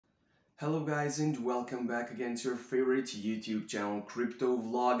Hello guys and welcome back again to your favorite YouTube channel, Crypto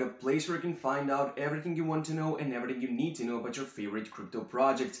Vlog, a place where you can find out everything you want to know and everything you need to know about your favorite crypto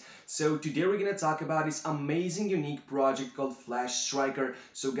projects. So today we're gonna talk about this amazing unique project called Flash Striker.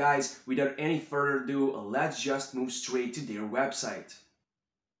 So guys, without any further ado, let's just move straight to their website.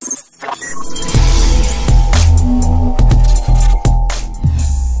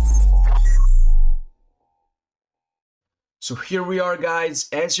 So here we are guys,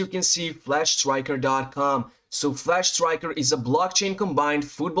 as you can see, flashstriker.com. So Flash Striker is a blockchain combined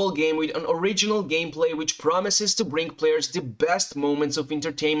football game with an original gameplay which promises to bring players the best moments of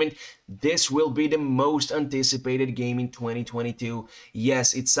entertainment. This will be the most anticipated game in 2022.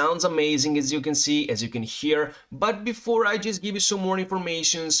 Yes, it sounds amazing as you can see, as you can hear, but before I just give you some more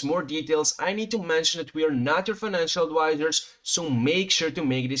informations, more details, I need to mention that we are not your financial advisors, so make sure to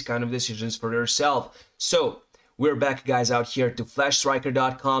make these kind of decisions for yourself. So we're back guys out here to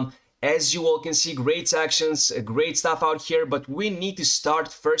flashstriker.com. As you all can see, great sections, great stuff out here, but we need to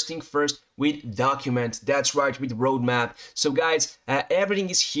start first thing first with document. That's right, with roadmap. So guys, everything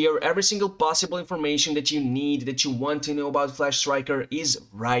is here. Every single possible information that you need, that you want to know about Flash Striker is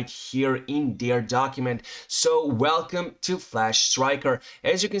right here in their document. So welcome to Flash Striker.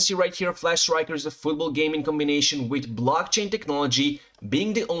 As you can see right here, Flash Striker is a football game in combination with blockchain technology,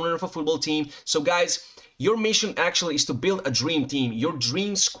 being the owner of a football team. So guys, your mission actually is to build a dream team, your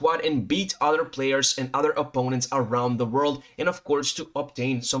dream squad, and beat other players and other opponents around the world, and of course to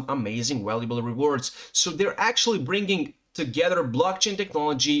obtain some amazing valuable rewards. So they're actually bringing together blockchain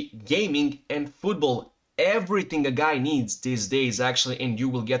technology, gaming, and football. Everything a guy needs these days actually, and you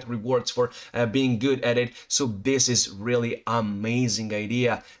will get rewards for being good at it. So this is really amazing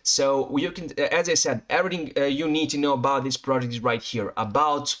idea. So you can, as I said, everything you need to know about this project is right here.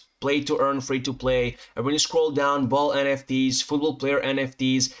 About, play to earn, free to play. And when you scroll down, ball NFTs, football player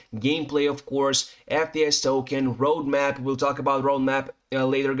NFTs, gameplay of course, FTS token, roadmap. We'll talk about roadmap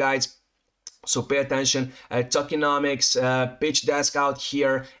later guys. So pay attention, tokenomics, pitch desk out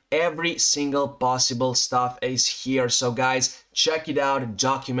here, every single possible stuff is here. So guys, check it out,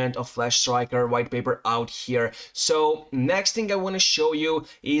 document of Flash Striker white paper out here. So next thing I want to show you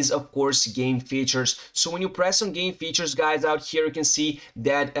is of course game features. So when you press on game features guys out here, you can see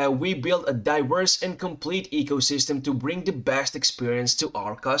that we build a diverse and complete ecosystem to bring the best experience to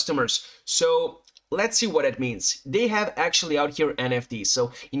our customers. So let's see what it means. They have actually out here NFTs.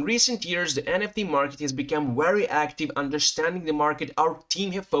 So in recent years, the NFT market has become very active. Understanding the market, our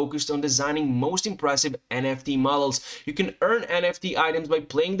team have focused on designing most impressive NFT models. You can earn NFT items by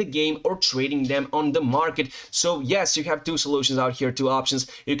playing the game or trading them on the market. So yes, you have two solutions out here, two options.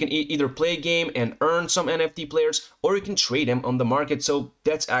 You can either play a game and earn some NFT players, or you can trade them on the market. So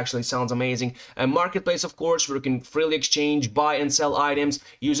that's actually sounds amazing. A marketplace, of course, where you can freely exchange, buy and sell items.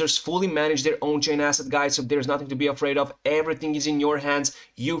 Users fully manage their own chain asset guys, so there's nothing to be afraid of. Everything is in your hands.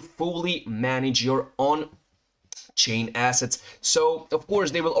 You fully manage your own chain assets. So of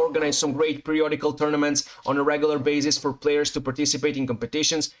course they will organize some great periodical tournaments on a regular basis for players to participate in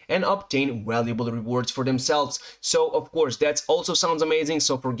competitions and obtain valuable rewards for themselves. So of course that also sounds amazing.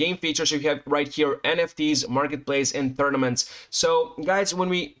 So for game features you have right here NFTs, marketplace, and tournaments. So guys, when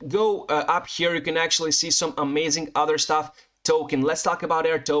we go up here, you can actually see some amazing other stuff. Token. Let's talk about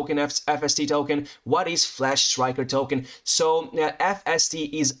our token, FST token. What is Flash Striker token? So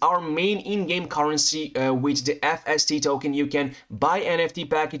FST is our main in-game currency. With the FST token you can buy NFT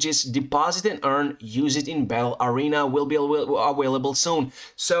packages, deposit and earn, use it in Battle Arena, will be available soon.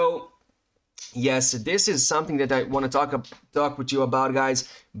 So yes, this is something that I want to talk with you about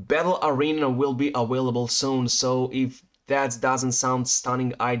guys. Battle Arena will be available soon. So if that doesn't sound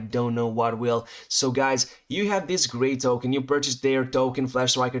stunning, I don't know what will. So guys, you have this great token. You purchase their token,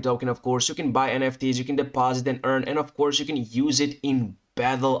 Flash Striker token, of course. You can buy NFTs, you can deposit and earn, and of course you can use it in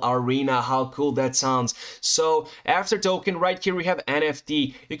Battle Arena. How cool that sounds. So after token, right here we have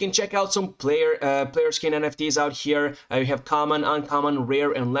NFT. You can check out some player skin NFTs out here. You have common, uncommon,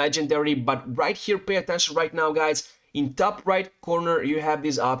 rare, and legendary. But right here, pay attention right now guys. In top right corner, you have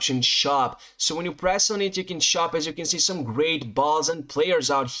this option shop. So when you press on it, you can shop. As you can see, some great balls and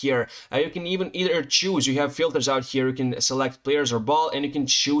players out here. You can even either choose. You have filters out here. You can select players or ball, and you can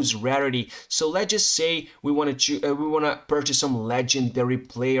choose rarity. So let's just say we want to purchase some legendary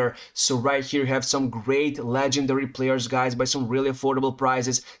player. So right here, you have some great legendary players, guys, by some really affordable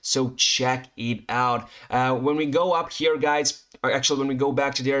prices. So check it out. When we go up here, guys, actually when we go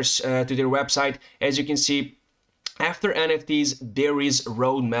back to their website, as you can see, after NFTs, there is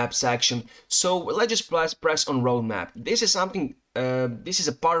roadmap section. So let's just press on roadmap. This is something, this is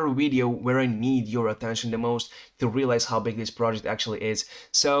a part of the video where I need your attention the most to realize how big this project actually is.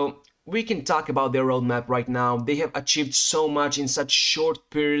 So we can talk about their roadmap right now. They have achieved so much in such short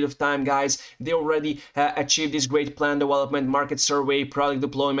period of time, guys. They already achieved this great plan development, market survey, product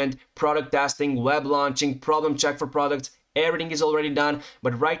deployment, product testing, web launching, problem check for products. Everything is already done,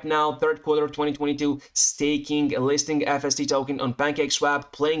 but right now, third quarter of 2022, staking, listing FST token on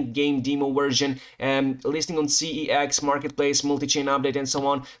PancakeSwap, playing game demo version, listing on CEX, marketplace, multi-chain update, and so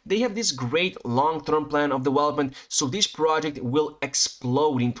on. They have this great long-term plan of development, so this project will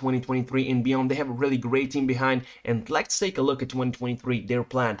explode in 2023 and beyond. They have a really great team behind, and let's take a look at 2023, their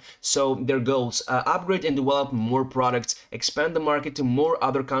plan. So their goals, upgrade and develop more products, expand the market to more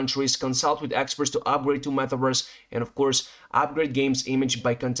other countries, consult with experts to upgrade to Metaverse, and of course, upgrade game's image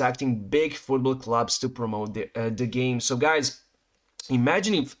by contacting big football clubs to promote the game. So guys,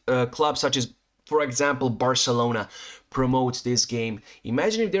 imagine if clubs such as, for example, Barcelona promotes this game.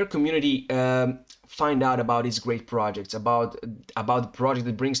 Imagine if their community find out about these great projects, about the project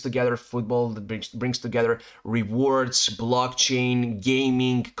that brings together football, that brings together rewards, blockchain,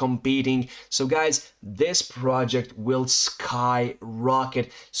 gaming, competing. So guys, this project will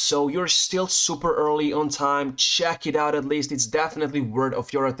skyrocket. So you're still super early on time. Check it out at least. It's definitely worth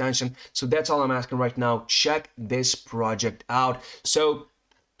of your attention. So that's all I'm asking right now. Check this project out. So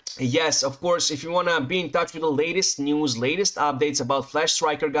yes, of course, if you want to be in touch with the latest news, latest updates about Flash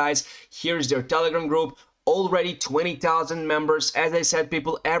Striker, guys, here's their Telegram group. Already 20,000 members. As I said,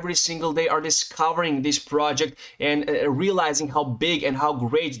 people every single day are discovering this project and realizing how big and how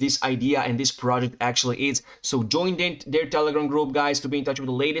great this idea and this project actually is. So join their Telegram group, guys, to be in touch with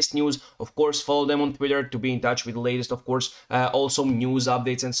the latest news. Of course, follow them on Twitter to be in touch with the latest, of course, also news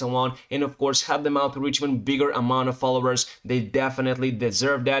updates and so on. And of course, help them out to reach even bigger amount of followers. They definitely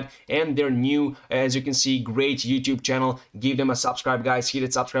deserve that. And their new, as you can see, great YouTube channel. Give them a subscribe, guys. Hit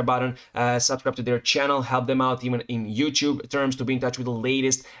that subscribe button. Subscribe to their channel. Help them out even in YouTube terms to be in touch with the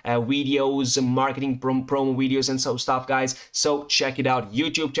latest videos, marketing promo videos and so stuff, guys. So check it out.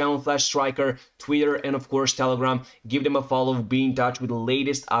 YouTube channel Flash Striker, Twitter, and of course Telegram. Give them a follow. Be in touch with the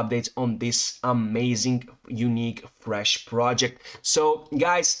latest updates on this amazing, unique, fresh project. So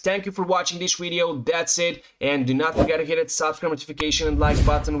guys, thank you for watching this video. That's it, and do not forget to hit that subscribe, notification, and like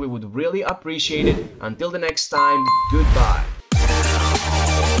button. We would really appreciate it. Until the next time, goodbye.